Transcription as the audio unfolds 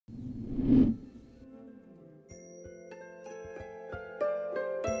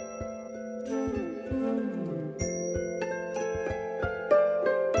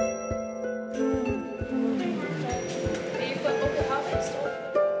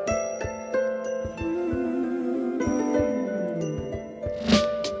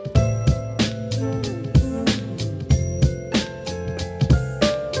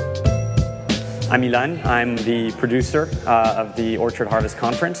I'm Ilan. I'm the producer of the Orchard Harvest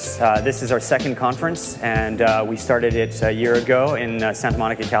Conference. This is our second conference, and we started it a year ago in Santa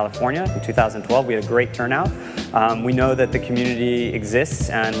Monica, California in 2012. We had a great turnout. We know that the community exists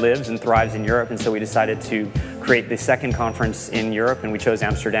and lives and thrives in Europe, and so we decided to create the second conference in Europe, and we chose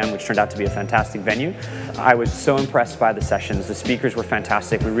Amsterdam, which turned out to be a fantastic venue. I was so impressed by the sessions. The speakers were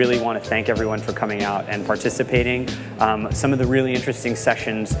fantastic. We really want to thank everyone for coming out and participating. Some of the really interesting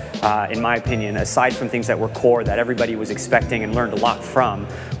sessions, in my opinion, aside from things that were core that everybody was expecting and learned a lot from,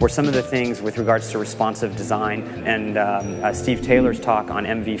 were some of the things with regards to responsive design and Steve Taylor's talk on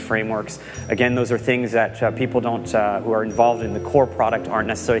MV frameworks. Again, those are things that people who are involved in the core product aren't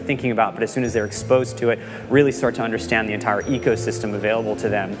necessarily thinking about, but as soon as they're exposed to it, really start to understand the entire ecosystem available to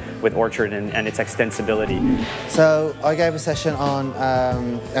them with Orchard and its extensibility. So I gave a session on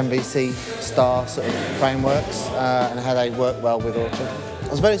MVC star sort of frameworks and how they work well with Orchard. I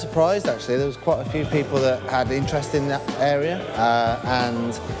was very surprised actually. There was quite a few people that had interest in that area,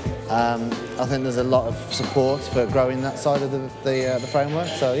 and I think there's a lot of support for growing that side of the framework.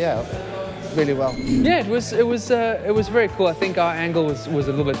 So yeah, really well. Yeah, it was very cool. I think our angle was a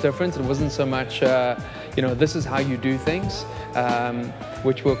little bit different. It wasn't so much you know, this is how you do things,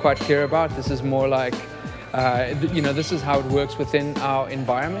 which we're quite clear about. This is more like you know, this is how it works within our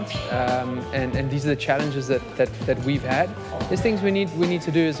environment, and these are the challenges that we've had. There's things we need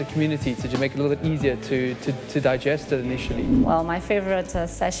to do as a community to make it a little bit easier to digest it initially. Well, my favorite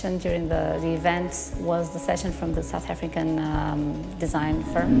session during the event was the session from the South African design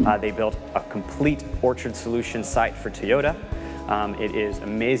firm. They built a complete Orchard solution site for Toyota. It is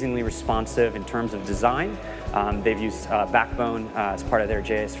amazingly responsive in terms of design. They've used Backbone as part of their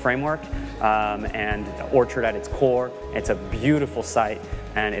JS framework, and Orchard at its core. It's a beautiful site,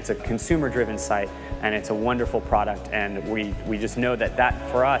 and it's a consumer-driven site, and it's a wonderful product. And we just know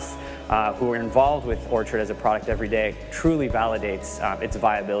that for us, who are involved with Orchard as a product every day, truly validates its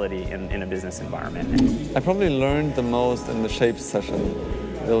viability in a business environment. I probably learned the most in the shapes session.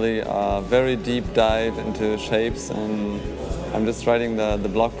 Really a very deep dive into shapes, and I'm just writing the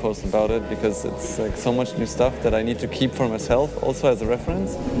blog post about it because it's like so much new stuff that I need to keep for myself also as a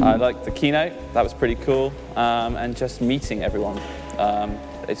reference. I liked the keynote, that was pretty cool, and just meeting everyone.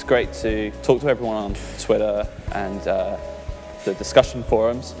 It's great to talk to everyone on Twitter and the discussion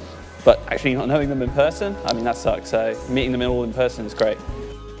forums, but actually not knowing them in person, I mean that sucks, so meeting them all in person is great.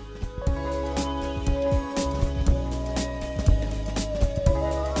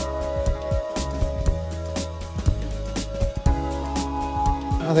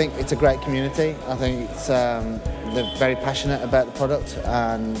 I think it's a great community. I think they're very passionate about the product,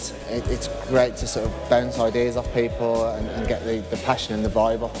 and it's great to sort of bounce ideas off people and get the passion and the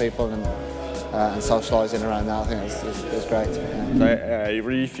vibe off people and socialising around that. I think it's great. Yeah. I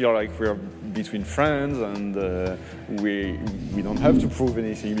really feel like we're between friends, and we don't have to prove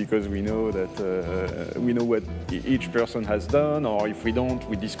anything because we know that we know what each person has done, or if we don't,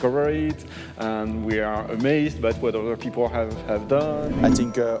 we discover it, and we are amazed by what other people have done. I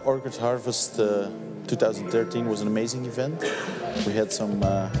think Orchard Harvest 2013 was an amazing event. We had some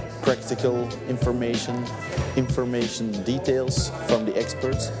practical information details from the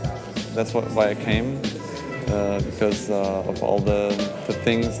experts. That's why I came. Because of all the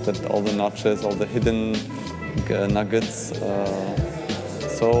things, all the notches, all the hidden nuggets.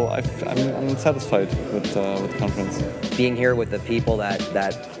 So I'm satisfied with the conference. Being here with the people that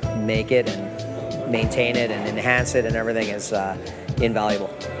make it and maintain it and enhance it and everything is invaluable.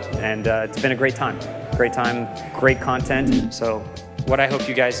 And it's been a great time, great content. So what I hope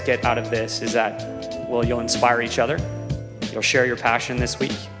you guys get out of this is that, well, you'll inspire each other, you'll share your passion this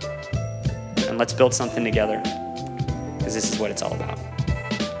week, and let's build something together, because this is what it's all about.